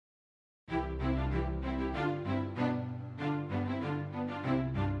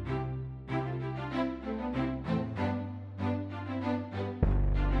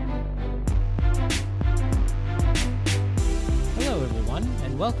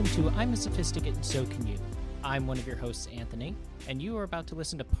welcome to I'm a Sophisticate and So Can You. I'm one of your hosts, Anthony, and you are about to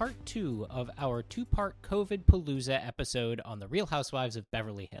listen to part 2 of our 2-part COVID Palooza episode on the Real Housewives of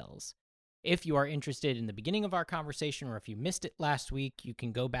Beverly Hills. If you are interested in the beginning of our conversation, or if you missed it last week, you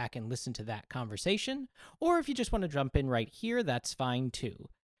can go back and listen to that conversation, or if you just want to jump in right here, that's fine too.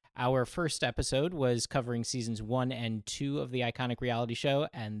 Our first episode was covering seasons 1 and 2 of the iconic reality show,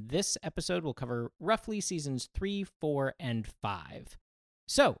 and this episode will cover roughly seasons 3, 4, and 5.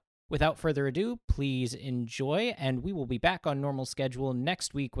 So, without further ado, please enjoy, and we will be back on normal schedule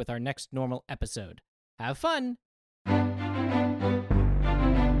next week with our next normal episode. Have fun!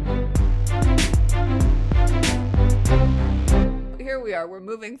 Here we are. We're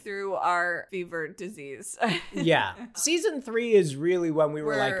moving through our fever disease. Yeah. Season 3 is really when we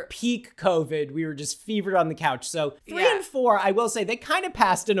were like peak COVID. We were just fevered on the couch. So 3 and 4, I will say, they kind of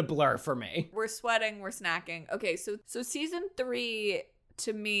passed in a blur for me. We're sweating. We're snacking. Okay, so season 3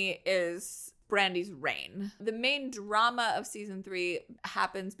 to me is Brandy's reign. The main drama of season 3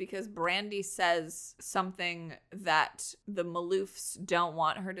 happens because Brandy says something that the Maloofs don't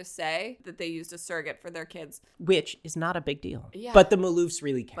want her to say, that they used a surrogate for their kids. Which is not a big deal. Yeah. But the Maloofs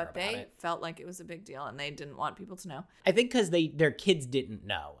really care about it. But they felt like it was a big deal and they didn't want people to know. I think because their kids didn't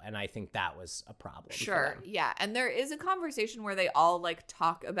know, and I think that was a problem. Sure, yeah. And there is a conversation where they all like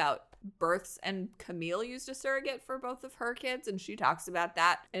talk about births, and Camille used a surrogate for both of her kids, and she talks about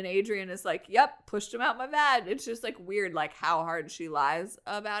that, and Adrian is like, yep, pushed him out my bed. It's just like weird like how hard she lies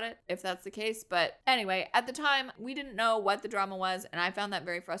about it, if that's the case. But anyway, at the time we didn't know what the drama was, and I found that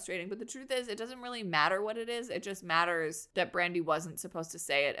very frustrating. But the truth is, it doesn't really matter what it is. It just matters that Brandy wasn't supposed to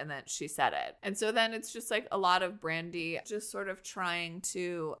say it and that she said it. And so then it's just like a lot of Brandy just sort of trying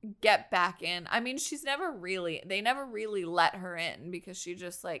to get back in. I mean, they never really let her in because she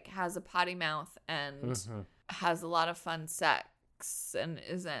just like has a potty mouth and has a lot of fun sex and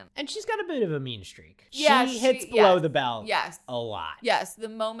isn't. And she's got a bit of a mean streak. Yeah, she hits below the belt a lot. Yes, the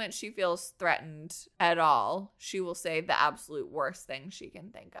moment she feels threatened at all, she will say the absolute worst thing she can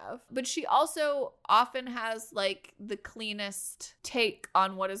think of. But she also often has like the cleanest take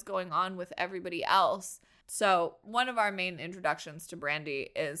on what is going on with everybody else. So one of our main introductions to Brandy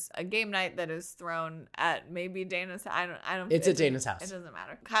is a game night that is thrown at maybe Dana's. I don't. It's at Dana's house. It doesn't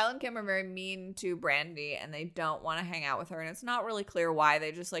matter. Kyle and Kim are very mean to Brandy, and they don't want to hang out with her. And it's not really clear why.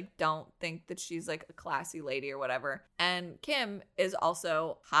 They just like don't think that she's like a classy lady or whatever. And Kim is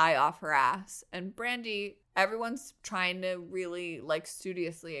also high off her ass. And Brandy, everyone's trying to really like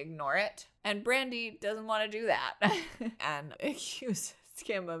studiously ignore it. And Brandy doesn't want to do that, and accuses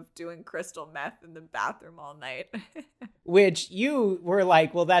Kim of doing crystal meth in the bathroom all night. Which you were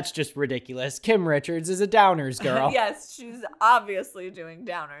like, well, that's just ridiculous. Kim Richards is a downers girl. Yes, she's obviously doing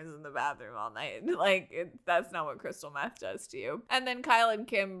downers in the bathroom all night. Like, that's not what crystal meth does to you. And then Kyle and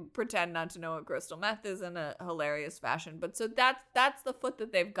Kim pretend not to know what crystal meth is in a hilarious fashion. But so that's the foot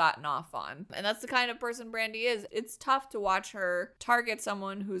that they've gotten off on. And that's the kind of person Brandy is. It's tough to watch her target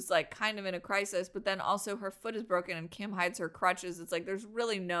someone who's like kind of in a crisis, but then also her foot is broken and Kim hides her crutches. It's like there's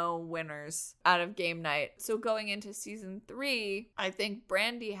really no winners out of game night. So going into season 3, I think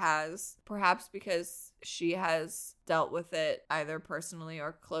Brandy has, perhaps because she has dealt with it either personally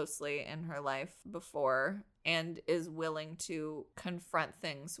or closely in her life before, and is willing to confront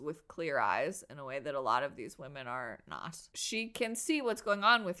things with clear eyes in a way that a lot of these women are not. She can see what's going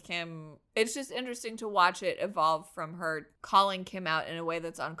on with Kim. It's just interesting to watch it evolve from her calling Kim out in a way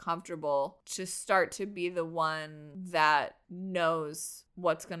that's uncomfortable to start to be the one that knows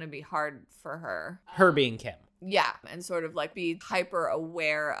what's going to be hard for her. Her being Kim. Yeah, and sort of like be hyper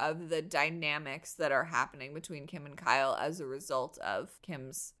aware of the dynamics that are happening between Kim and Kyle as a result of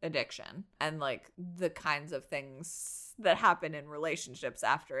Kim's addiction and like the kinds of things that happen in relationships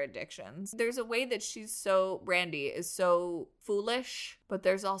after addictions. There's a way that Brandy is so foolish, but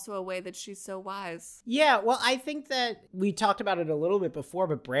there's also a way that she's so wise. Yeah, well, I think that we talked about it a little bit before,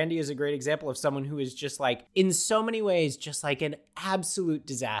 but Brandy is a great example of someone who is just like, in so many ways, just like an absolute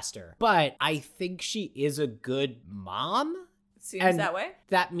disaster. But I think she is a good mom. Seems that way.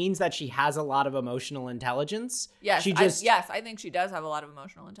 That means that she has a lot of emotional intelligence. Yes, I think she does have a lot of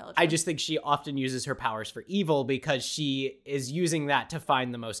emotional intelligence. I just think she often uses her powers for evil because she is using that to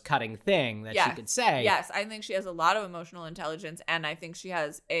find the most cutting thing that she could say. Yes, I think she has a lot of emotional intelligence, and I think she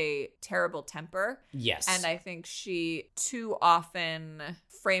has a terrible temper. Yes. And I think she too often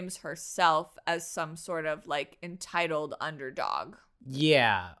frames herself as some sort of like entitled underdog.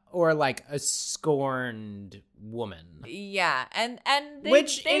 Yeah, or like a scorned woman. Yeah, and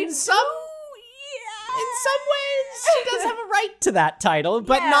which in some some ways, she does have a right to that title,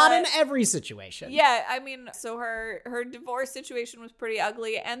 but not in every situation. Yeah, I mean, so her divorce situation was pretty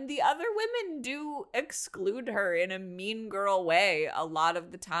ugly, and the other women do exclude her in a mean girl way a lot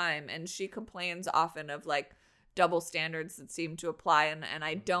of the time, and she complains often of like double standards that seem to apply, and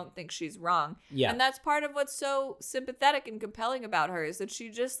I don't think she's wrong. Yeah. And that's part of what's so sympathetic and compelling about her, is that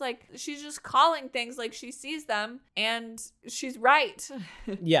she's just calling things like she sees them, and she's right.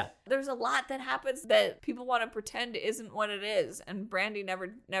 Yeah. There's a lot that happens that people want to pretend isn't what it is, and Brandy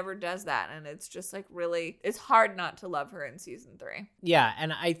never does that, and it's just like really, it's hard not to love her in season 3. Yeah,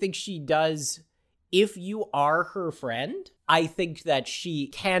 and I think she does. If you are her friend, I think that she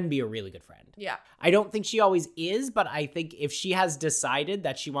can be a really good friend. Yeah. I don't think she always is, but I think if she has decided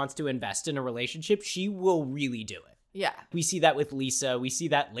that she wants to invest in a relationship, she will really do it. Yeah. We see that with Lisa. We see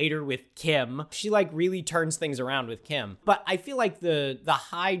that later with Kim. She like really turns things around with Kim. But I feel like the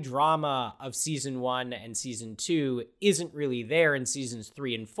high drama of season 1 and season 2 isn't really there in seasons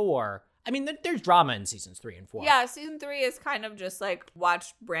 3 and 4. I mean, there's drama in seasons 3 and 4. Yeah, season 3 is kind of just like,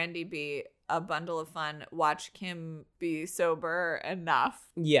 watch Brandy be a bundle of fun, watch Kim be sober enough.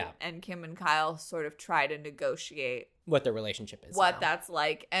 Yeah. And Kim and Kyle sort of try to negotiate what their relationship is. What that's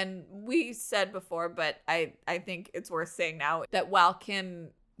like. And we said before, but I think it's worth saying now, that while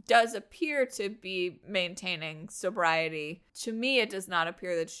Kim does appear to be maintaining sobriety, to me it does not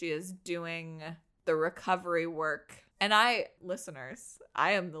appear that she is doing the recovery work. And listeners,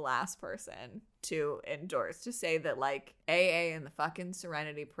 I am the last person to endorse, to say that like AA and the fucking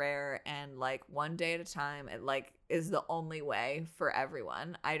Serenity Prayer and like one day at a time, it like is the only way for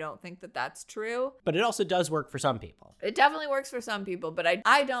everyone. I don't think that that's true. But it also does work for some people. It definitely works for some people, but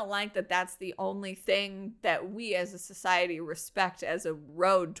I don't like that that's the only thing that we as a society respect as a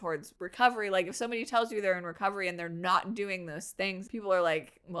road towards recovery. Like if somebody tells you they're in recovery and they're not doing those things, people are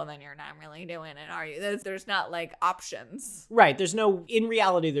like, well, then you're not really doing it, are you? There's not like options. Right. In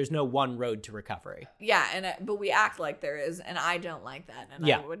reality, there's no one road to recovery. Yeah, but we act like there is, and I don't like that, and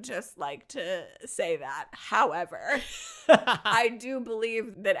I would just like to say that. However, I do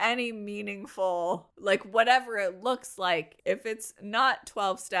believe that any meaningful, like whatever it looks like, if it's not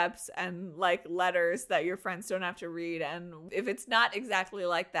 12 steps and like letters that your friends don't have to read, and if it's not exactly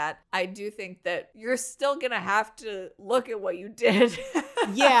like that, I do think that you're still gonna have to look at what you did.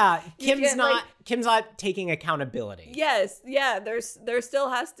 Yeah, Kim's not taking accountability. Yes, yeah, there still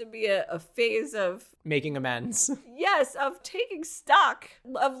has to be a phase of making amends. Yes, of taking stock,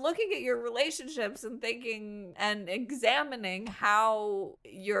 of looking at your relationships and thinking and examining how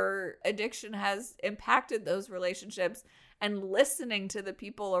your addiction has impacted those relationships, and listening to the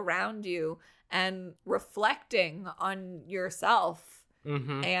people around you and reflecting on yourself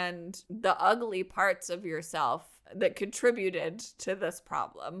and the ugly parts of yourself that contributed to this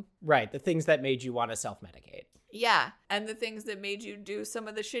problem. Right, the things that made you want to self-medicate. Yeah, and the things that made you do some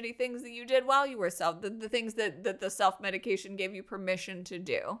of the shitty things that you did while you were the things that the self-medication gave you permission to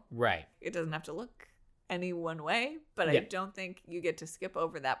do. Right. It doesn't have to look any one way, but I don't think you get to skip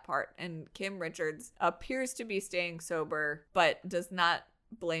over that part. And Kim Richards appears to be staying sober, but does not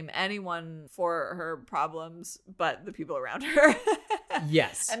blame anyone for her problems but the people around her.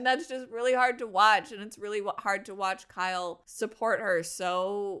 Yes. And that's just really hard to watch, and it's really hard to watch Kyle support her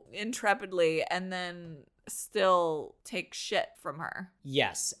so intrepidly and then still take shit from her.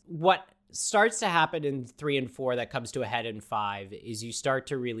 Yes. What starts to happen in 3 and 4 that comes to a head in 5 is you start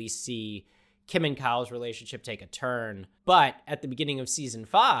to really see Kim and Kyle's relationship take a turn. But at the beginning of season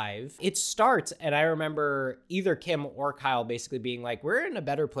 5, it starts, and I remember either Kim or Kyle basically being like, we're in a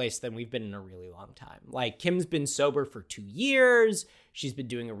better place than we've been in a really long time. Like, Kim's been sober for 2 years. She's been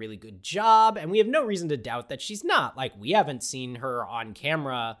doing a really good job, and we have no reason to doubt that she's not. Like, we haven't seen her on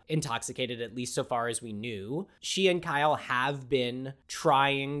camera intoxicated, at least so far as we knew. She and Kyle have been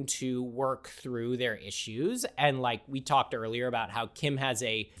trying to work through their issues, and like we talked earlier about how Kim has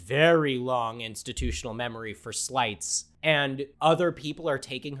a very long institutional memory for slights, and other people are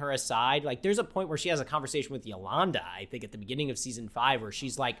taking her aside. Like, there's a point where she has a conversation with Yolanda, I think at the beginning of season 5, where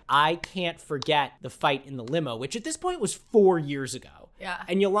she's like, I can't forget the fight in the limo, which at this point was 4 years ago. Yeah.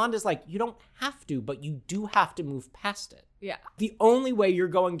 And Yolanda's like, you don't have to, but you do have to move past it. Yeah. The only way you're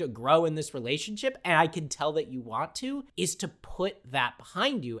going to grow in this relationship, and I can tell that you want to, is to put that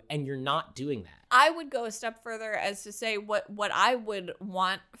behind you, and you're not doing that. I would go a step further as to say what I would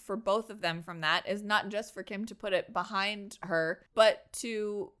want for both of them from that is not just for Kim to put it behind her, but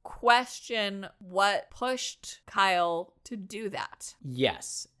to question what pushed Kyle to do that.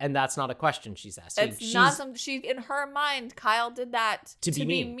 Yes. And that's not a question she's asking. It's not something in her mind, Kyle did that to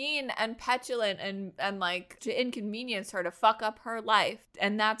be mean and petulant and like to inconvenience her, to to fuck up her life.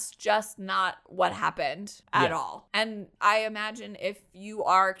 And that's just not what happened at all. And I imagine if you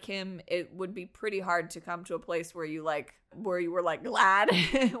are Kim, it would be pretty hard to come to a place where you were like glad,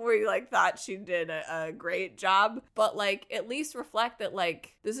 where you like thought she did a great job, but like at least reflect that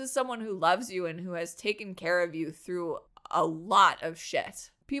like this is someone who loves you and who has taken care of you through a lot of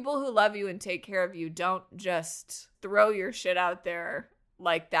shit. People who love you and take care of you don't just throw your shit out there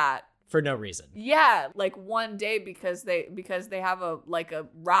like that for no reason. Yeah, like one day because they have a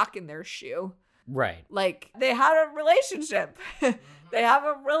rock in their shoe. Right. Like they had a relationship. They have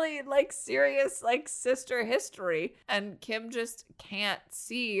a really like serious like sister history, and Kim just can't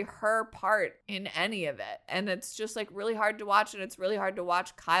see her part in any of it. And it's just like really hard to watch, and it's really hard to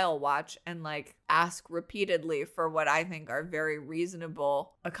watch Kyle watch and like ask repeatedly for what I think are very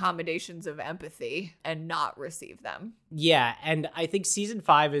reasonable accommodations of empathy and not receive them. Yeah, and I think season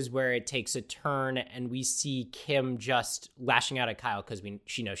 5 is where it takes a turn and we see Kim just lashing out at Kyle because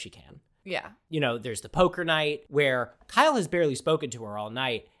she knows she can. Yeah. You know, there's the poker night where Kyle has barely spoken to her all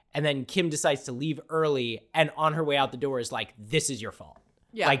night, and then Kim decides to leave early, and on her way out the door is like, this is your fault.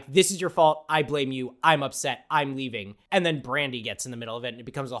 Yeah. Like, this is your fault. I blame you. I'm upset. I'm leaving. And then Brandy gets in the middle of it, and it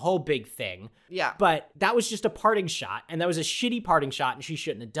becomes a whole big thing. Yeah. But that was just a parting shot, and that was a shitty parting shot, and she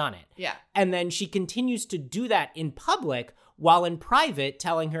shouldn't have done it. Yeah. And then she continues to do that in public, while in private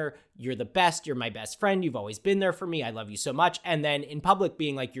telling her, you're the best, you're my best friend, you've always been there for me, I love you so much. And then in public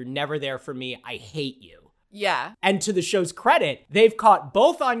being like, you're never there for me, I hate you. Yeah. And to the show's credit, they've caught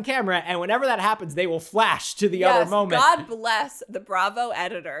both on camera, and whenever that happens, they will flash to the other moment. God bless the Bravo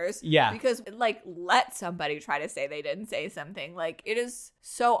editors. Yeah. Because, like, let somebody try to say they didn't say something. Like, it is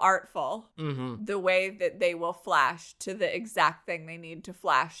so artful, the way that they will flash to the exact thing they need to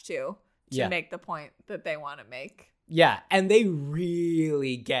flash to make the point that they want to make. Yeah, and they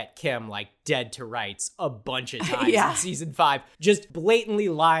really get Kim, like, dead to rights a bunch of times in season 5, just blatantly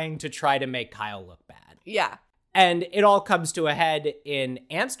lying to try to make Kyle look bad. Yeah. And it all comes to a head in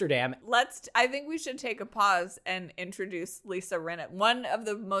Amsterdam. I think we should take a pause and introduce Lisa Rinna. One of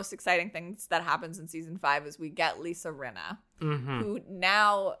the most exciting things that happens in season 5 is we get Lisa Rinna, who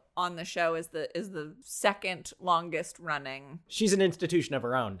now on the show is the second longest running. She's an institution of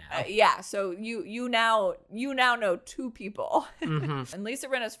her own now. Yeah, so you now know 2 people. And Lisa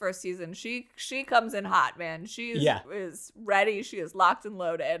Rinna's first season, she comes in hot, man. She is ready. She is locked and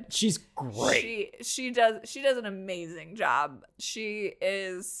loaded. She's great. She does an amazing job. She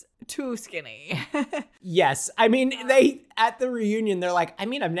is too skinny. Yes. I mean, they at the reunion, they're like, I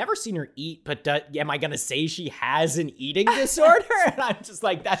mean, I've never seen her eat, but am I going to say she has an eating disorder? And I'm just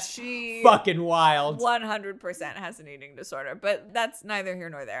like, that's fucking wild. 100% has an eating disorder, but that's neither here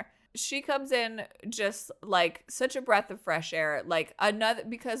nor there. She comes in just like such a breath of fresh air, like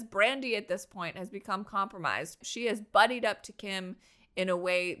because Brandy at this point has become compromised. She has buddied up to Kim in a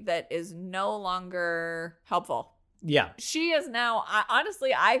way that is no longer helpful. Yeah. She is now,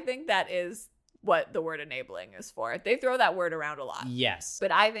 honestly, I think that is what the word enabling is for. They throw that word around a lot. Yes.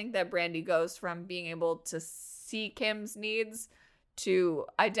 But I think that Brandy goes from being able to see Kim's needs to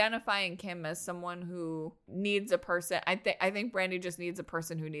identifying Kim as someone who needs a person. I think Brandy just needs a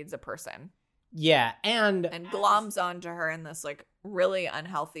person who needs a person. Yeah, and gloms onto her in this like really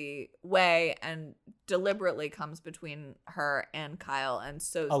unhealthy way and deliberately comes between her and Kyle and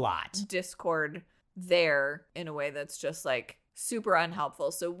sows a lot discord there in a way that's just like super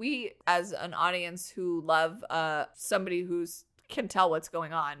unhelpful. So we as an audience who love somebody who's can tell what's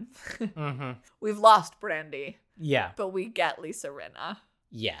going on, we've lost Brandy. Yeah. But we get Lisa Rinna.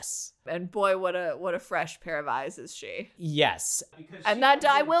 Yes. And boy, what a fresh pair of eyes is she. Yes. And that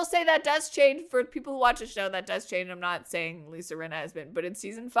I will say that does change for people who watch the show. That does change. I'm not saying Lisa Rinna has been, but in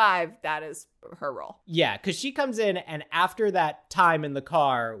season 5, that is her role. Yeah, because she comes in, and after that time in the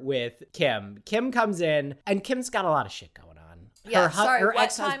car with Kim comes in, and Kim's got a lot of shit going on. Yeah, what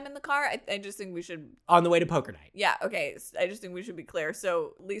time in the car? I just think we should... On the way to poker night. Yeah, okay. I just think we should be clear.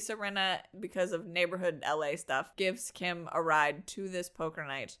 So Lisa Rinna, because of neighborhood LA stuff, gives Kim a ride to this poker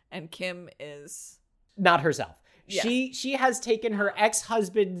night. And Kim is... not herself. Yeah. She has taken her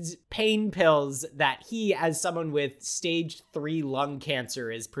ex-husband's pain pills that he, as someone with stage 3 lung cancer,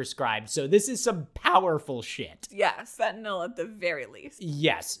 is prescribed. So this is some powerful shit. Yes, fentanyl at the very least.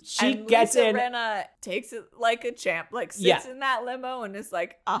 Yes. She gets in. Rinna takes it like a champ, like sits in that limo and is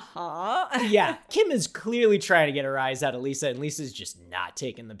like, Yeah. Kim is clearly trying to get her eyes out of Lisa, and Lisa's just not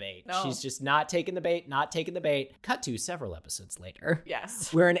taking the bait. No. She's just not taking the bait. Cut to several episodes later.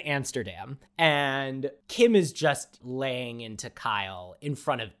 Yes. We're in Amsterdam, and Kim is just laying into Kyle in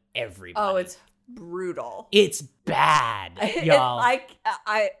front of everybody. Oh, it's brutal. It's bad, y'all.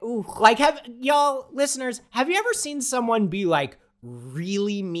 Like, have y'all listeners, have you ever seen someone be like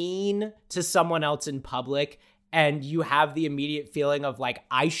really mean to someone else in public and you have the immediate feeling of like,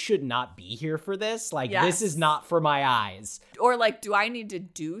 I should not be here for this? Like, this is not for my eyes. Or like, do I need to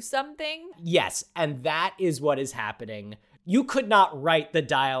do something? Yes, and that is what is happening. You could not write the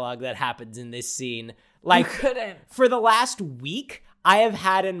dialogue that happens in this scene. Like, you couldn't. For the last week, I have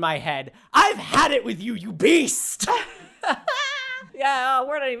had in my head, I've had it with you, you beast! Yeah,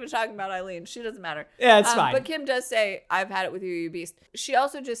 we're not even talking about Eileen. She doesn't matter. Yeah, it's fine. But Kim does say, I've had it with you, you beast. She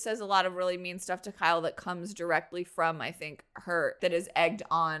also just says a lot of really mean stuff to Kyle that comes directly from, I think, her, that is egged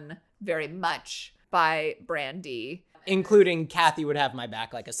on very much by Brandy. Including, Kathy would have my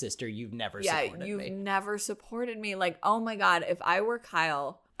back like a sister. You've never supported me. Yeah, you've never supported me. Like, oh my God, if I were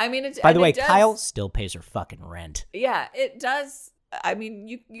Kyle. I mean, it's. By the way, Kyle still pays her fucking rent. Yeah, it does. I mean,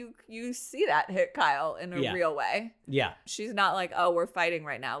 you see that hit Kyle in a real way. Yeah. She's not like, oh, we're fighting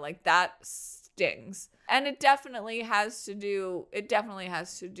right now. Like, that stings. And it definitely has to do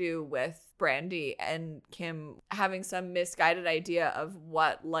with Brandy and Kim having some misguided idea of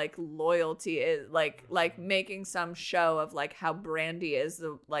what like loyalty is, like making some show of like how Brandy is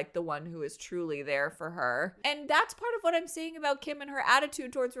the one who is truly there for her. And that's part of what I'm saying about Kim and her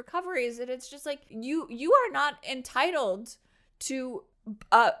attitude towards recovery, is that it's just like, you are not entitled to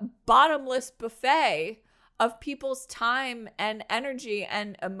a bottomless buffet of people's time and energy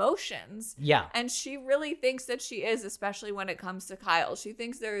and emotions. Yeah. And she really thinks that she is, especially when it comes to Kyle. She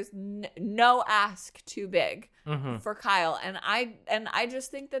thinks there's no ask too big for Kyle. And I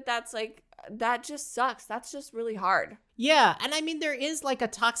just think that that's like, that just sucks. That's just really hard. Yeah. And I mean, there is like a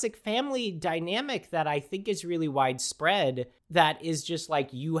toxic family dynamic that I think is really widespread that is just like,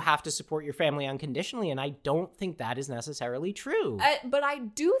 you have to support your family unconditionally. And I don't think that is necessarily true. But I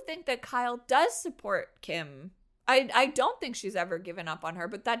do think that Kyle does support Kim. I don't think she's ever given up on her,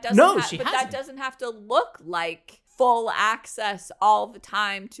 but that doesn't have to look like full access all the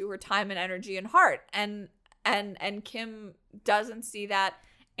time to her time and energy and heart. And Kim doesn't see that.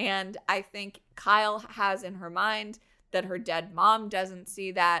 And I think Kyle has in her mind that her dead mom doesn't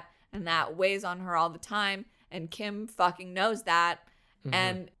see that, and that weighs on her all the time. And Kim fucking knows that.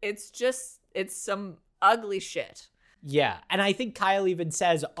 And it's some ugly shit. Yeah. And I think Kyle even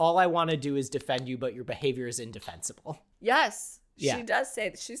says, all I want to do is defend you, but your behavior is indefensible. Yes. Yeah.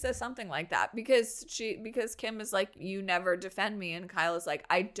 She says something like that because Kim is like, you never defend me. And Kyle is like,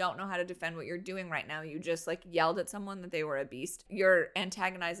 I don't know how to defend what you're doing right now. You just like yelled at someone that they were a beast. You're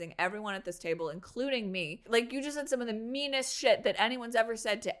antagonizing everyone at this table, including me. Like, you just said some of the meanest shit that anyone's ever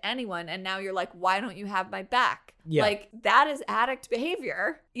said to anyone. And now you're like, why don't you have my back? Yeah. Like, that is addict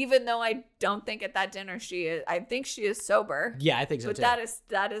behavior, even though I don't think at that dinner I think she is sober. Yeah, I think so too. But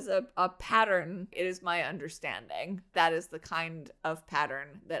that is a pattern. It is my understanding. That is the kind of pattern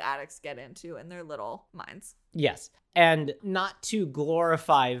that addicts get into in their little minds. Yes. And not to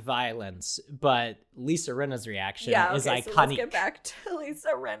glorify violence, but Lisa Rinna's reaction is iconic. So let's get back to Lisa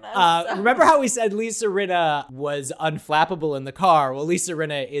Rinna. Remember how we said Lisa Rinna was unflappable in the car? Well, Lisa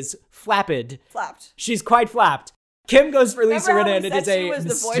Rinna is flapped. She's quite flapped. Kim goes for Lisa Rinna, and it is a mistake. She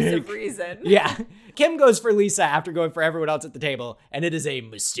was the voice of reason. Yeah. Kim goes for Lisa after going for everyone else at the table, and it is a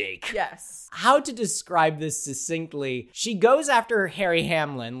mistake. Yes. How to describe this succinctly? She goes after Harry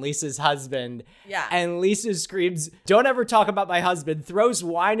Hamlin, Lisa's husband. Yeah. And Lisa screams, "Don't ever talk about my husband," throws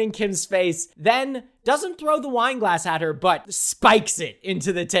wine in Kim's face, then doesn't throw the wine glass at her, but spikes it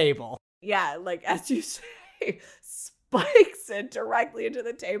into the table. Yeah, like as you say, spikes it directly into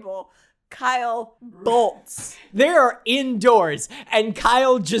the table. Kyle bolts. They are indoors, and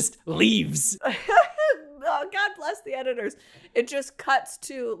Kyle just leaves. Oh, God bless the editors. It just cuts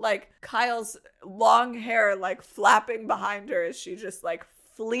to like Kyle's long hair like flapping behind her as she just like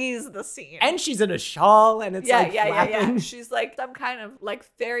flees the scene. And she's in a shawl, and it's flapping. Yeah. She's like some kind of like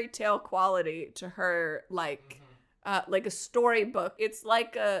fairy tale quality to her, like a storybook. It's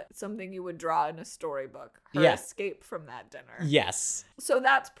like something you would draw in a storybook. Her escape from that dinner. Yes. So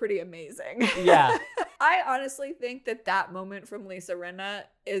that's pretty amazing. Yeah. I honestly think that moment from Lisa Rinna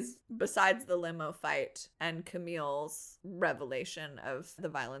is, besides the limo fight and Camille's revelation of the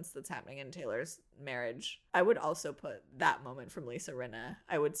violence that's happening in Taylor's marriage, I would also put that moment from Lisa Rinna.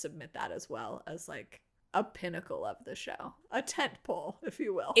 I would submit that as well as like a pinnacle of the show, a tent pole, if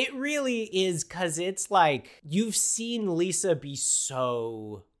you will. It really is, because it's like you've seen Lisa be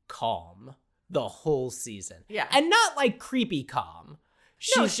so calm the whole season. Yeah. And not like creepy calm.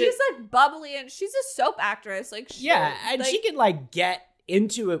 She's like bubbly, and she's a soap actress. Like, and she can like get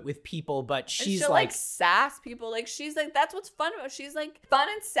into it with people, but she's she'll like sass people. Like she's like, that's what's fun about. She's like fun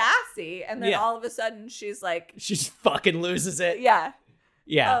and sassy, and then all of a sudden she's like, she just fucking loses it. Yeah.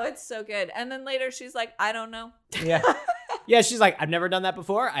 Oh, it's so good. And then later she's like, I don't know. Yeah. Yeah, she's like, I've never done that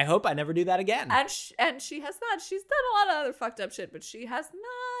before. I hope I never do that again. And she has not. She's done a lot of other fucked up shit, but she has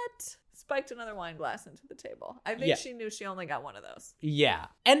not spiked another wine glass into the table. I think she knew she only got one of those. Yeah.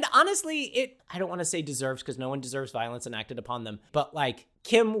 And honestly, I don't want to say deserves, because no one deserves violence enacted upon them, but like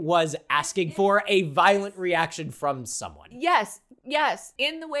Kim was asking for a violent reaction from someone. Yes.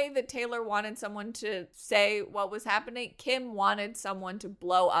 In the way that Taylor wanted someone to say what was happening, Kim wanted someone to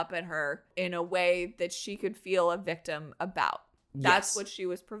blow up at her in a way that she could feel a victim about. That's what she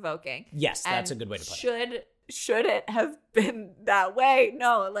was provoking. Yes, that's a good way to put it. Should it have been that way?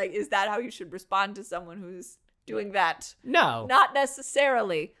 No, like, is that how you should respond to someone who's doing that? No. Not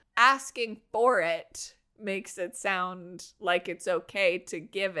necessarily. Asking for it makes it sound like it's okay to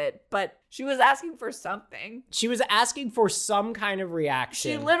give it, but she was asking for something. She was asking for some kind of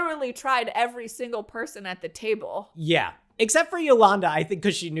reaction. She literally tried every single person at the table. Yeah. Except for Yolanda, I think,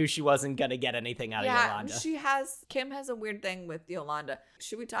 because she knew she wasn't going to get anything out of Yolanda. Kim has a weird thing with Yolanda.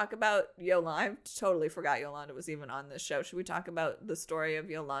 Should we talk about Yolanda? I totally forgot Yolanda was even on this show. Should we talk about the story of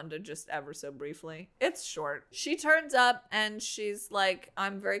Yolanda just ever so briefly? It's short. She turns up and she's like,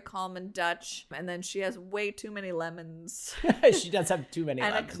 I'm very calm and Dutch. And then she has way too many lemons. She does have too many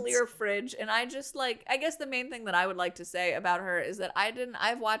lemons. And a clear fridge. And I just like, I guess the main thing that I would like to say about her is that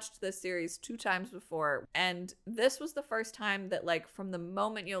I've watched this series 2 times before. And this was the first time that, like, from the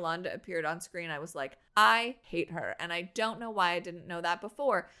moment Yolanda appeared on screen, I was like, I hate her. And I don't know why I didn't know that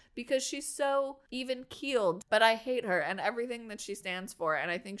before, because she's so even keeled, but I hate her and everything that she stands for. And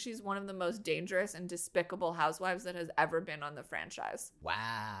I think she's one of the most dangerous and despicable housewives that has ever been on the franchise.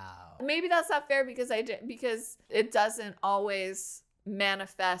 Wow. Maybe that's not fair because it doesn't always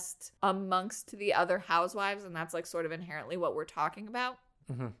manifest amongst the other housewives. And that's like sort of inherently what we're talking about.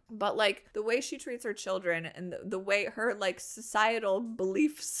 Mm-hmm. But like the way she treats her children and the way her like societal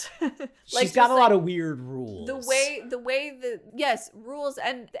beliefs, like she's got a lot of weird rules. The way that yes, rules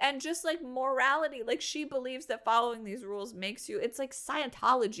and just like morality. Like she believes that following these rules makes you. It's like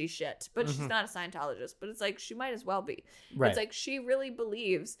Scientology shit, but she's not a Scientologist. But it's like she might as well be. Right. It's like she really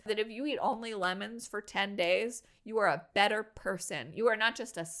believes that if you eat only lemons for 10 days, you are a better person. You are not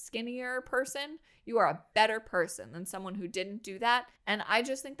just a skinnier person. You are a better person than someone who didn't do that. And I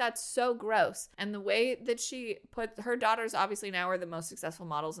just think that's so gross. And the way that she put her daughters obviously now are the most successful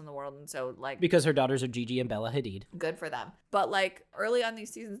models in the world. And so like, because her daughters are Gigi and Bella Hadid. Good for them. But like early on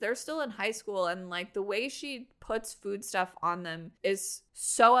these seasons, they're still in high school. And like the way she puts food stuff on them is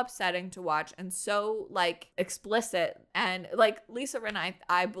so upsetting to watch and so like explicit. And like Lisa Rinna,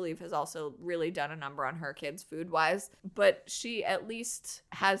 I believe, has also really done a number on her kids food wise, but she at least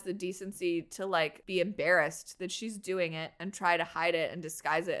has the decency to like be embarrassed that she's doing it and try to hide it and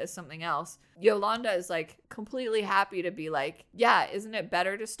disguise it as something else. Yolanda is like completely happy to be like, yeah, isn't it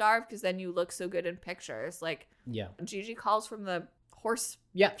better to starve? Because then you look so good in pictures. Like, yeah, Gigi calls from the horse.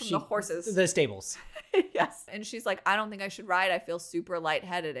 Yeah, the horses. The stables. Yes. And she's like, I don't think I should ride. I feel super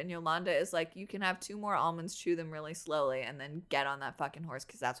lightheaded. And Yolanda is like, you can have 2 more almonds, chew them really slowly, and then get on that fucking horse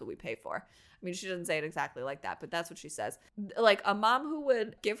because that's what we pay for. I mean, she doesn't say it exactly like that, but that's what she says. Like, a mom who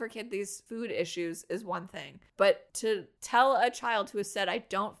would give her kid these food issues is one thing. But to tell a child who has said, I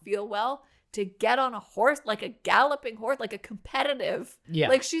don't feel well, to get on a horse, like a galloping horse, like a competitive. Yeah.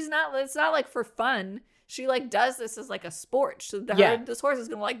 Like, it's not like for fun. She like does this as like a sport. So this horse is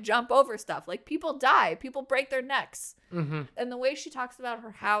going to like jump over stuff. Like people die, people break their necks. Mm-hmm. And the way she talks about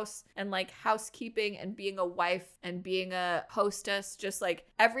her house and like housekeeping and being a wife and being a hostess, just like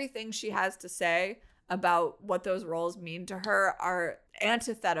everything she has to say about what those roles mean to her are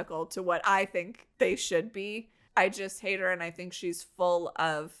antithetical to what I think they should be. I just hate her and I think she's full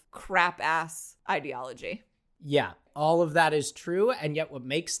of crap ass ideology. Yeah, all of that is true, and yet what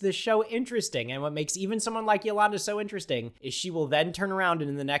makes this show interesting, and what makes even someone like Yolanda so interesting, is she will then turn around and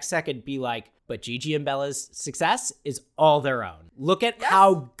in the next second be like, but Gigi and Bella's success is all their own. Look at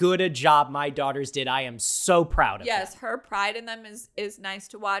how good a job my daughters did. I am so proud of them. Yes, her pride in them is nice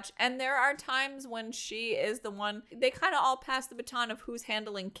to watch. And there are times when she is the one, they kind of all pass the baton of who's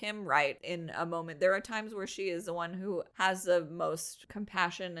handling Kim right in a moment. There are times where she is the one who has the most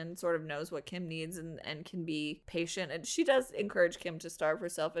compassion and sort of knows what Kim needs and can be patient. And she does encourage Kim to starve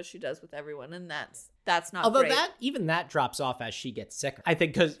herself as she does with everyone. And that's not Although great. That drops off as she gets sicker. I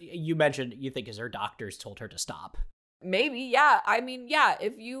think because you mentioned you think is her doctors told her to stop. Maybe, yeah. I mean, yeah,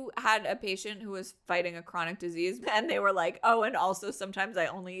 if you had a patient who was fighting a chronic disease and they were like, oh, and also sometimes I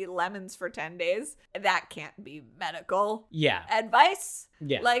only eat lemons for 10 days, that can't be medical advice.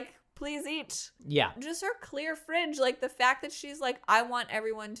 Yeah. Like, please eat. Yeah. Just her clear fridge. Like, the fact that she's like, I want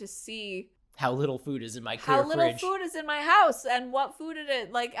everyone to see how little food is in my clear fridge. How little food is in my house and what food it is.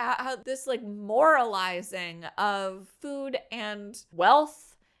 Like, how this, like, moralizing of food and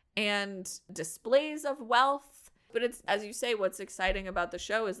wealth and displays of wealth. But it's, as you say, what's exciting about the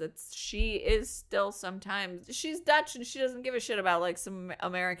show is that she is still sometimes, she's Dutch and she doesn't give a shit about like some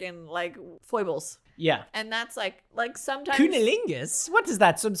American like foibles. Yeah. And that's like sometimes. Cunnilingus? What is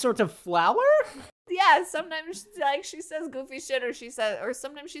that? Some sort of flower? Yeah, sometimes like she says goofy shit or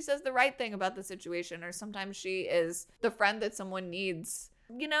sometimes she says the right thing about the situation, or sometimes she is the friend that someone needs.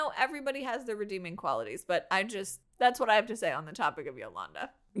 You know, everybody has their redeeming qualities, but that's what I have to say on the topic of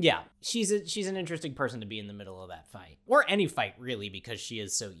Yolanda. Yeah, she's an interesting person to be in the middle of that fight. Or any fight, really, because she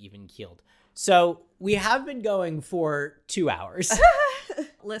is so even-keeled. So, we have been going for 2 hours.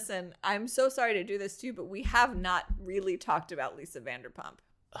 Listen, I'm so sorry to do this to you, but we have not really talked about Lisa Vanderpump.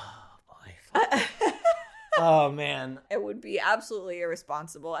 Oh, boy. Oh, man. It would be absolutely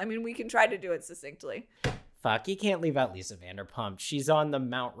irresponsible. I mean, we can try to do it succinctly. Fuck, you can't leave out Lisa Vanderpump. She's on the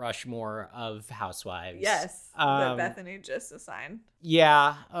Mount Rushmore of Housewives. Yes, that Bethany just assigned.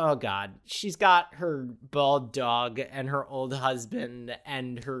 Yeah, oh God. She's got her bald dog and her old husband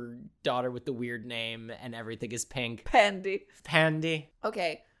and her daughter with the weird name, and everything is pink. Pandy.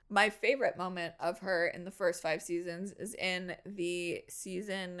 Okay, my favorite moment of her in the first 5 seasons is in the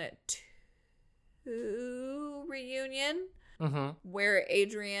season 2 reunion, where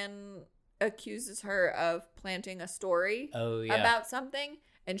Adrian accuses her of planting a story about something,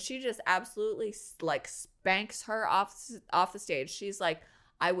 and she just absolutely like spanks her off the stage. She's like,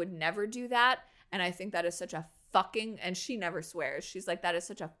 I would never do that, and I think that is such a fucking, and she never swears. She's like, that is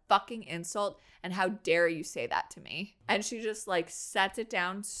such a fucking insult, and how dare you say that to me? And she just like sets it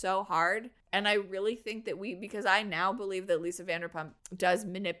down so hard. And I really think that because I now believe that Lisa Vanderpump does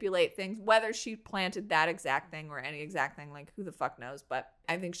manipulate things, whether she planted that exact thing or any exact thing, like who the fuck knows, but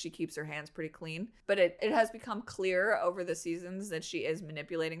I think she keeps her hands pretty clean. But it has become clear over the seasons that she is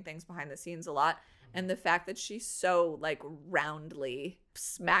manipulating things behind the scenes a lot. And the fact that she so like roundly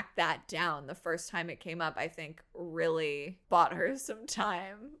smacked that down the first time it came up, I think really bought her some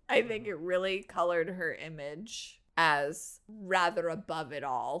time. I think it really colored her image as rather above it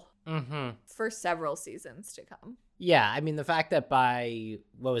all for several seasons to come. Yeah, I mean, the fact that by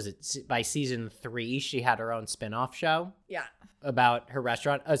season 3, she had her own spin-off show. Yeah. About her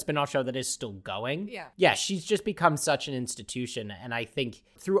restaurant, a spin-off show that is still going. Yeah. Yeah, she's just become such an institution. And I think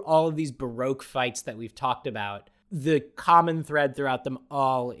through all of these Baroque fights that we've talked about, the common thread throughout them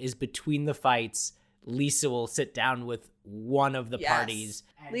all is between the fights, Lisa will sit down with one of the parties.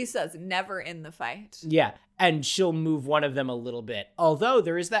 Lisa's never in the fight. Yeah, and she'll move one of them a little bit. Although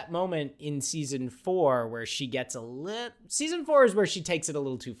there is that moment in season 4 where she gets season 4 is where she takes it a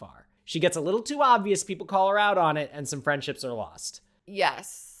little too far. She gets a little too obvious, people call her out on it, and some friendships are lost.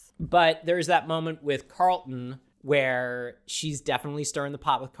 Yes. But there's that moment with Carlton where she's definitely stirring the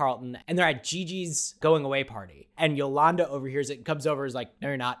pot with Carlton, and they're at Gigi's going away party. And Yolanda overhears it and comes over and is like, no,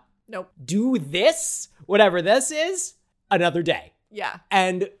 you're not. Nope. Do this, whatever this is, another day. Yeah.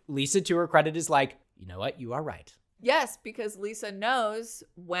 And Lisa, to her credit, is like, you know what? You are right. Yes, because Lisa knows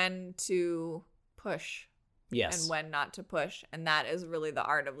when to push. Yes. And when not to push. And that is really the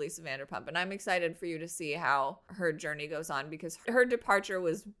art of Lisa Vanderpump. And I'm excited for you to see how her journey goes on, because her departure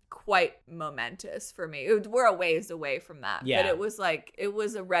was quite momentous for me. We're a ways away from that. Yeah. But it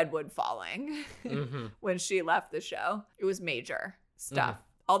was a redwood falling when she left the show. It was major stuff.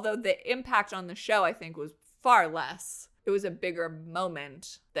 Although the impact on the show, I think, was far less. It was a bigger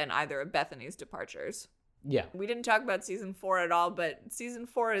moment than either of Bethany's departures. Yeah. We didn't talk about season 4 at all, but season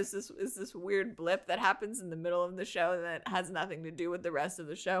 4 is this weird blip that happens in the middle of the show that has nothing to do with the rest of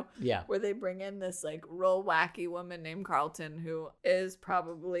the show. Yeah. Where they bring in this like real wacky woman named Carlton who is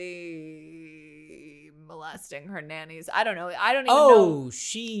probably molesting her nannies. I don't know. I don't even know. Oh,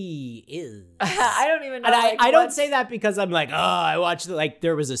 she is. I don't even know. And I don't say that because I'm like, oh, I watched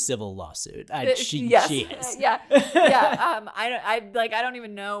there was a civil lawsuit. She is. Yeah. Yeah. I don't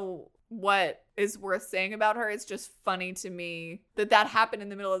even know what is worth saying about her. It's just funny to me that happened in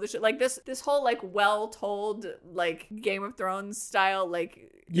the middle of the show. Like this whole like well told like Game of Thrones style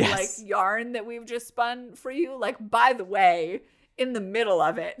like yarn that we've just spun for you. Like, by the way, in the middle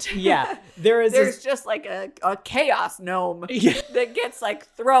of it. Yeah. There's just like a chaos gnome that gets like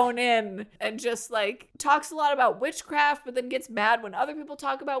thrown in and just like talks a lot about witchcraft, but then gets mad when other people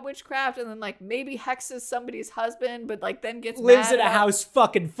talk about witchcraft, and then like maybe hexes somebody's husband, but like then gets lives mad in a house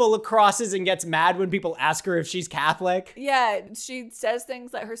fucking full of crosses and gets mad when people ask her if she's Catholic. Yeah, she says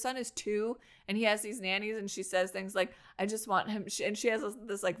things like her son is 2 and he has these nannies, and she says things like, I just want him, and she has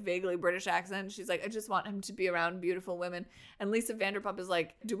this like vaguely British accent. She's like, I just want him to be around beautiful women. And Lisa Vanderpump is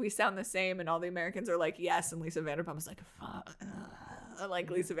like, do we sound the same? And all the Americans are like, yes. And Lisa Vanderpump is like, fuck.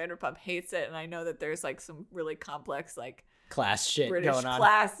 Like Lisa Vanderpump hates it. And I know that there's like some really complex like class shit British going on.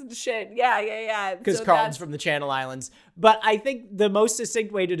 Class shit. Yeah. Because so Carlton's from the Channel Islands. But I think the most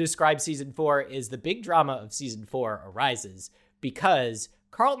succinct way to describe season 4 is the big drama of season 4 arises because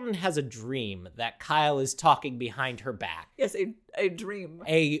Carlton has a dream that Kyle is talking behind her back. Yes, a dream.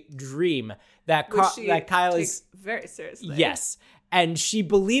 A dream that Kyle is very seriously. Yes. And she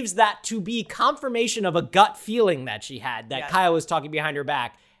believes that to be confirmation of a gut feeling that she had, that Kyle was talking behind her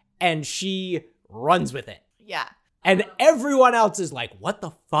back, and she runs with it. Yeah. And everyone else is like, what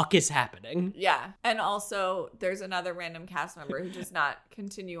the fuck is happening? Yeah. And also, there's another random cast member who does not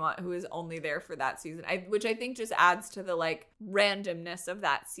continue on, who is only there for that season, which I think just adds to the, like, randomness of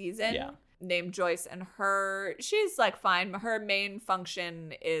that season. Yeah. Named Joyce, and she's, like, fine. Her main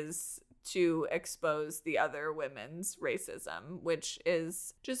function is to expose the other women's racism, which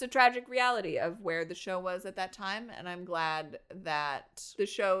is just a tragic reality of where the show was at that time. And I'm glad that the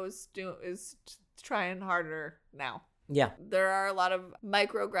show is trying harder now. Yeah. There are a lot of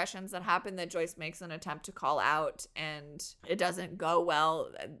microaggressions that happen that Joyce makes an attempt to call out, and it doesn't go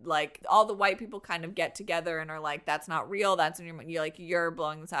well. Like, all the white people kind of get together and are like, that's not real. That's when you're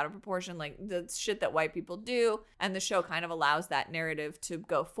blowing this out of proportion. Like, the shit that white people do. And the show kind of allows that narrative to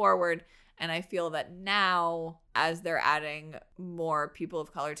go forward. And I feel that now, as they're adding more people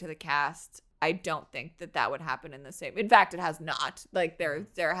of color to the cast, I don't think that would happen in the same. In fact, it has not. Like,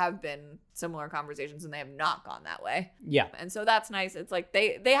 there have been similar conversations and they have not gone that way. Yeah. And so that's nice. It's like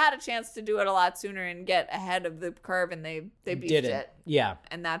they had a chance to do it a lot sooner and get ahead of the curve, and they beefed it. Yeah.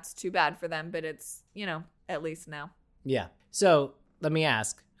 And that's too bad for them, but it's, at least now. Yeah. So let me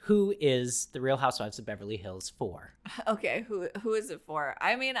ask, who is The Real Housewives of Beverly Hills for? Okay, who is it for?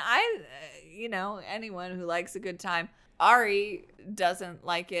 I mean, anyone who likes a good time. Ari doesn't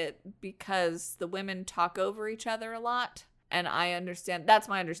like it because the women talk over each other a lot. And I understand, that's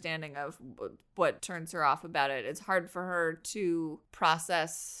my understanding of what turns her off about it. It's hard for her to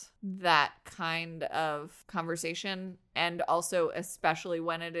process that kind of conversation. And also, especially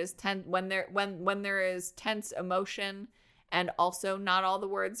when it is when there is tense emotion. And also, not all the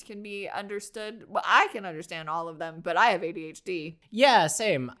words can be understood. Well, I can understand all of them, but I have ADHD. Yeah,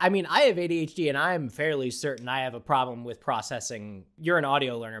 same. I mean, I have ADHD, and I'm fairly certain I have a problem with processing. You're an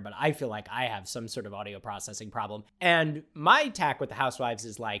audio learner, but I feel like I have some sort of audio processing problem. And my tack with the Housewives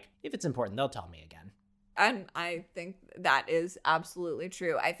is like, if it's important, they'll tell me again. And I think that is absolutely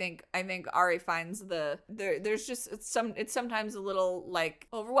true. I think Ari finds there's just it's sometimes a little like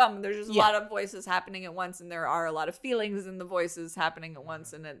overwhelming. There's just a lot of voices happening at once, and there are a lot of feelings in the voices happening at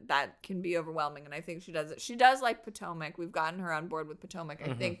once, and that can be overwhelming. And I think she does it. She does like Potomac. We've gotten her on board with Potomac.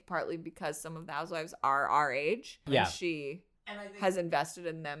 I think partly because some of the housewives are our age. Yeah. And she has invested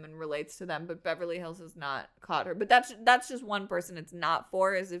in them and relates to them, but Beverly Hills has not caught her. But that's just one person it's not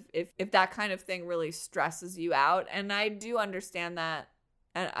for, is if that kind of thing really stresses you out. And I do understand that.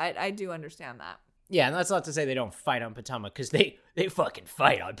 And I do understand that. Yeah, and that's not to say they don't fight on Potomac, because they fucking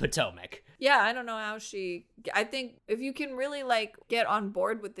fight on Potomac. Yeah, I don't know how I think if you can really like get on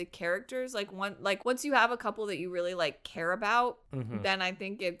board with the characters, once you have a couple that you really like care about, then I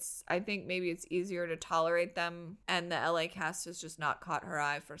think maybe it's easier to tolerate them. And the LA cast has just not caught her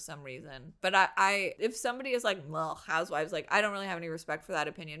eye for some reason. But I if somebody is like, well, Housewives, like, I don't really have any respect for that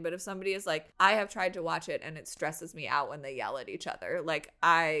opinion. But if somebody is like, I have tried to watch it and it stresses me out when they yell at each other, like,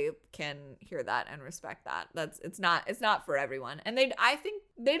 I can hear that and respect that. It's not for everyone. And I think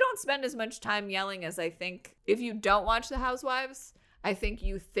they don't spend as much time yelling as I think. If you don't watch The Housewives, I think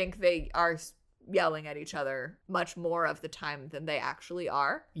you think they are yelling at each other much more of the time than they actually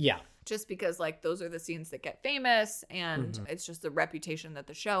are. Yeah. Just because, like, those are the scenes that get famous, and it's just the reputation that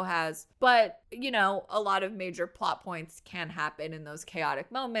the show has. But, a lot of major plot points can happen in those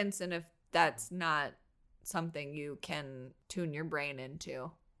chaotic moments, and if that's not something you can tune your brain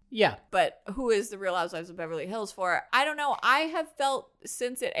into. Yeah. But who is The Real Housewives of Beverly Hills for? I don't know. I have felt,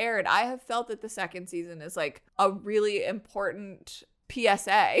 since it aired, that the second season is like a really important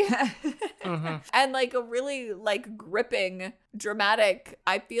PSA and like a really like gripping, dramatic,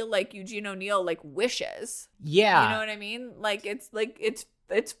 I feel like Eugene O'Neill like wishes. Yeah. You know what I mean? Like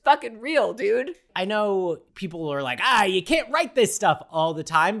it's fucking real, dude. I know people are like, you can't write this stuff all the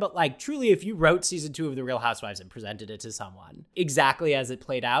time, but like truly, if you wrote season 2 of The Real Housewives and presented it to someone exactly as it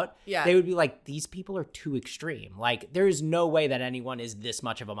played out, they would be like, these people are too extreme. Like, there is no way that anyone is this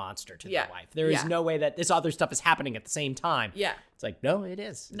much of a monster to their wife. There is no way that this other stuff is happening at the same time. Yeah. It's like, no, it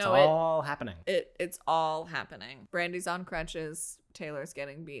is. It's all happening. It's all happening. Brandy's on crutches. Taylor's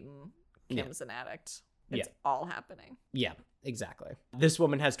getting beaten. Kim's an addict. It's all happening. Yeah. Exactly. This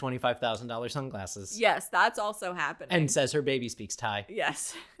woman has $25,000 sunglasses. Yes, that's also happening. And says her baby speaks Thai.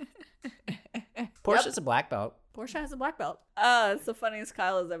 Yes. Portia's a black belt. Portia has a black belt. It's the funniest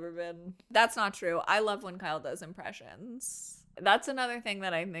Kyle has ever been. That's not true. I love when Kyle does impressions. That's another thing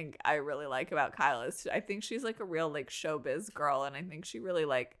that I think I really like about Kyle is I think she's like a real like showbiz girl, and I think she really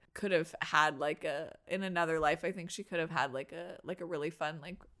like could have had like in another life, I think she could have had like a really fun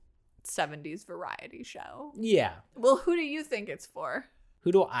like 70s variety show. Yeah. Well, who do you think it's for?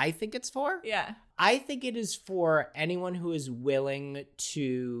 Who do I think it's for? Yeah. I think it is for anyone who is willing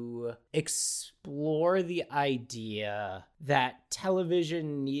to explore the idea that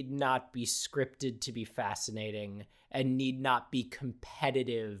television need not be scripted to be fascinating and need not be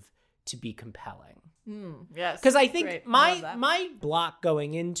competitive to be compelling. Yes. Because I think my block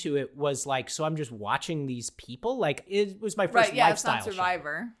going into it was like, so I'm just watching these people. Like, it was my first lifestyle it's not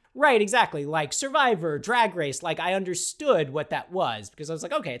Survivor. Show. Right, exactly. Like Survivor, Drag Race, like I understood what that was because I was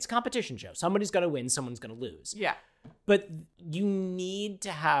like, okay, it's a competition show. Somebody's going to win, someone's going to lose. Yeah. But you need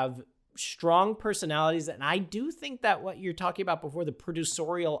to have strong personalities. And I do think that what you're talking about before, the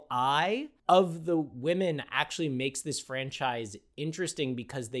producerial eye of the women actually makes this franchise interesting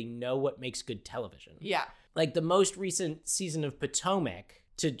because they know what makes good television. Yeah. Like the most recent season of Potomac,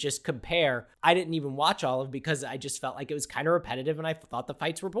 to just compare, I didn't even watch all of because I just felt like it was kind of repetitive and I thought the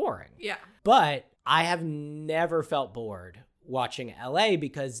fights were boring. Yeah. But I have never felt bored watching LA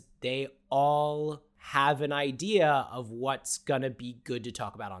because they all have an idea of what's going to be good to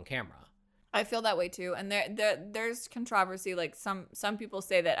talk about on camera. I feel that way too. And there's controversy. Like some people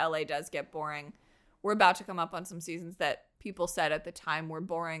say that LA does get boring. We're about to come up on some seasons that people said at the time were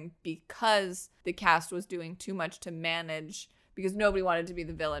boring because the cast was doing too much to manage, because nobody wanted to be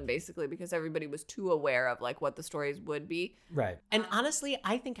the villain, basically, because everybody was too aware of like what the stories would be. Right. And honestly,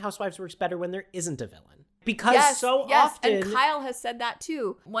 I think Housewives works better when there isn't a villain. Because often... And Kyle has said that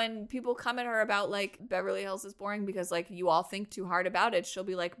too. When people come at her about like Beverly Hills is boring because like you all think too hard about it, she'll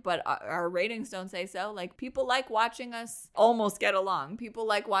be like, but our ratings don't say so. Like people like watching us almost get along. People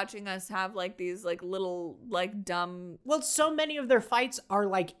like watching us have like these like little like dumb... Well, so many of their fights are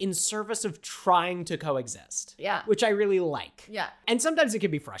like in service of trying to coexist. Yeah. Which I really like. Yeah. And sometimes it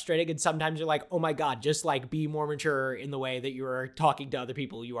can be frustrating and sometimes you're like, oh my God, just like be more mature in the way that you are talking to other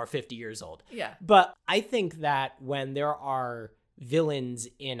people. You are 50 years old. Yeah. But I think that when there are villains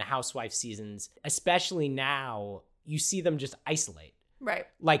in Housewife seasons, especially now, you see them just isolate. Right.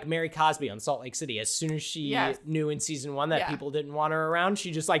 Like Mary Cosby on Salt Lake City. As soon as she knew in season 1 that people didn't want her around,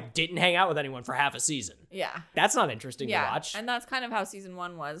 she just like didn't hang out with anyone for half a season. Yeah. That's not interesting to watch. And that's kind of how season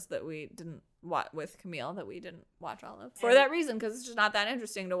 1 was that we didn't watch with Camille, that we didn't watch all of. For that reason, because it's just not that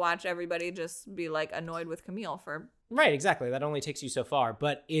interesting to watch everybody just be like annoyed with Camille for... Right, exactly. That only takes you so far.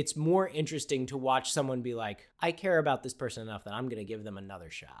 But it's more interesting to watch someone be like, I care about this person enough that I'm going to give them another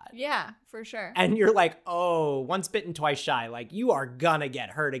shot. Yeah, for sure. And you're like, oh, once bitten, twice shy. Like, you are going to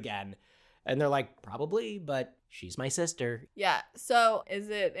get hurt again. And they're like, probably, but she's my sister. Yeah. So is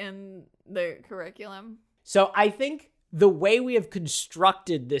it in the curriculum? So I think the way we have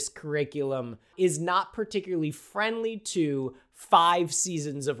constructed this curriculum is not particularly friendly to 5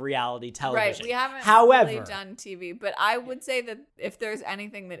 seasons of reality television. Right, we haven't really done TV, but I would say that if there's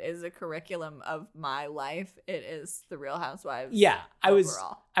anything that is a curriculum of my life, it is The Real Housewives. Yeah, I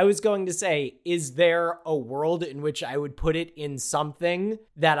was going to say, is there a world in which I would put it in something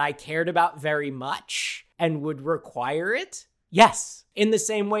that I cared about very much and would require it? Yes. In the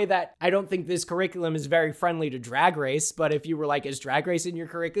same way that I don't think this curriculum is very friendly to Drag Race, but if you were like, is Drag Race in your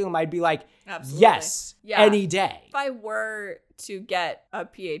curriculum? I'd be like, absolutely. Yes, any day. If I were to get a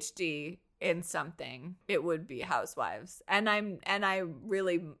PhD in something, it would be Housewives. And I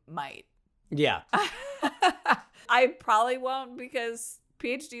really might. Yeah. I probably won't because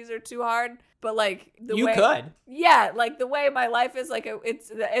PhDs are too hard, but like you could. Yeah, like the way my life is, like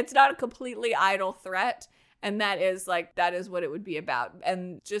it's not a completely idle threat. And that is what it would be about.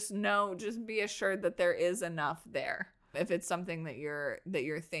 And just be assured that there is enough there. If it's something that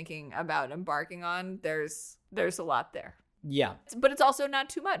you're thinking about embarking on, there's a lot there. Yeah. But it's also not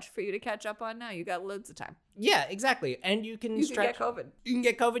too much for you to catch up on now. You got loads of time. Yeah, exactly. And you can stretch. Can get COVID. You can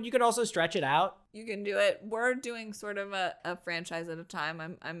get COVID. You can also stretch it out. You can do it. We're doing sort of a franchise at a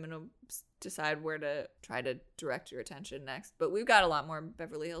time. I'm going to decide where to try to direct your attention next. But we've got a lot more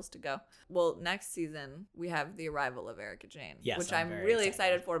Beverly Hills to go. Well, next season, we have the arrival of Erica Jane. Yes, which I'm really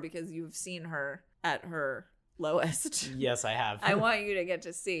excited for because you've seen her at her lowest. Yes, I have. I want you to get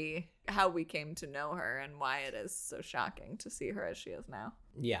to see how we came to know her and why it is so shocking to see her as she is now.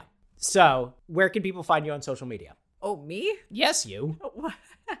 Yeah. So, where can people find you on social media? Oh, me? Yes, you.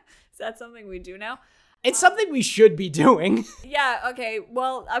 Is that something we do now? It's something we should be doing. Yeah, okay.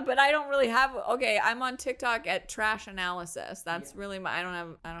 Well, but I don't really have. Okay, I'm on TikTok at Trash Analysis. That's really my. I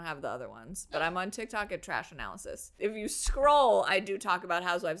don't have the other ones, but I'm on TikTok at Trash Analysis. If you scroll, I do talk about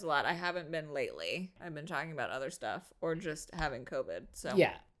Housewives a lot. I haven't been lately. I've been talking about other stuff or just having COVID. So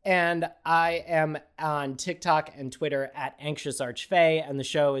yeah. And I am on TikTok and Twitter at Anxious Archfey, and the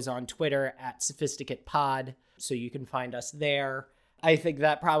show is on Twitter at Sophisticate Pod, so you can find us there. I think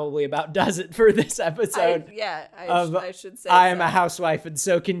that probably about does it for this episode. I should say I am a housewife and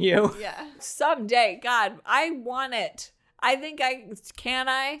so can you. Yeah. Someday, God, I want it. I think can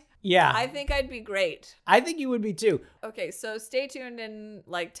I? Yeah. I think I'd be great. I think you would be too. Okay, so stay tuned in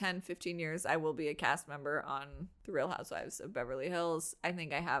like 10, 15 years. I will be a cast member on The Real Housewives of Beverly Hills. I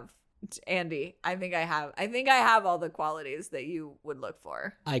think I have, Andy, I think I have all the qualities that you would look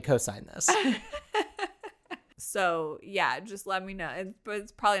for. I co-sign this. So, yeah, just let me know.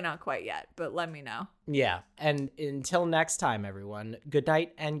 It's probably not quite yet, but let me know. Yeah. And until next time, everyone, good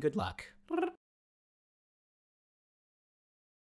night and good luck.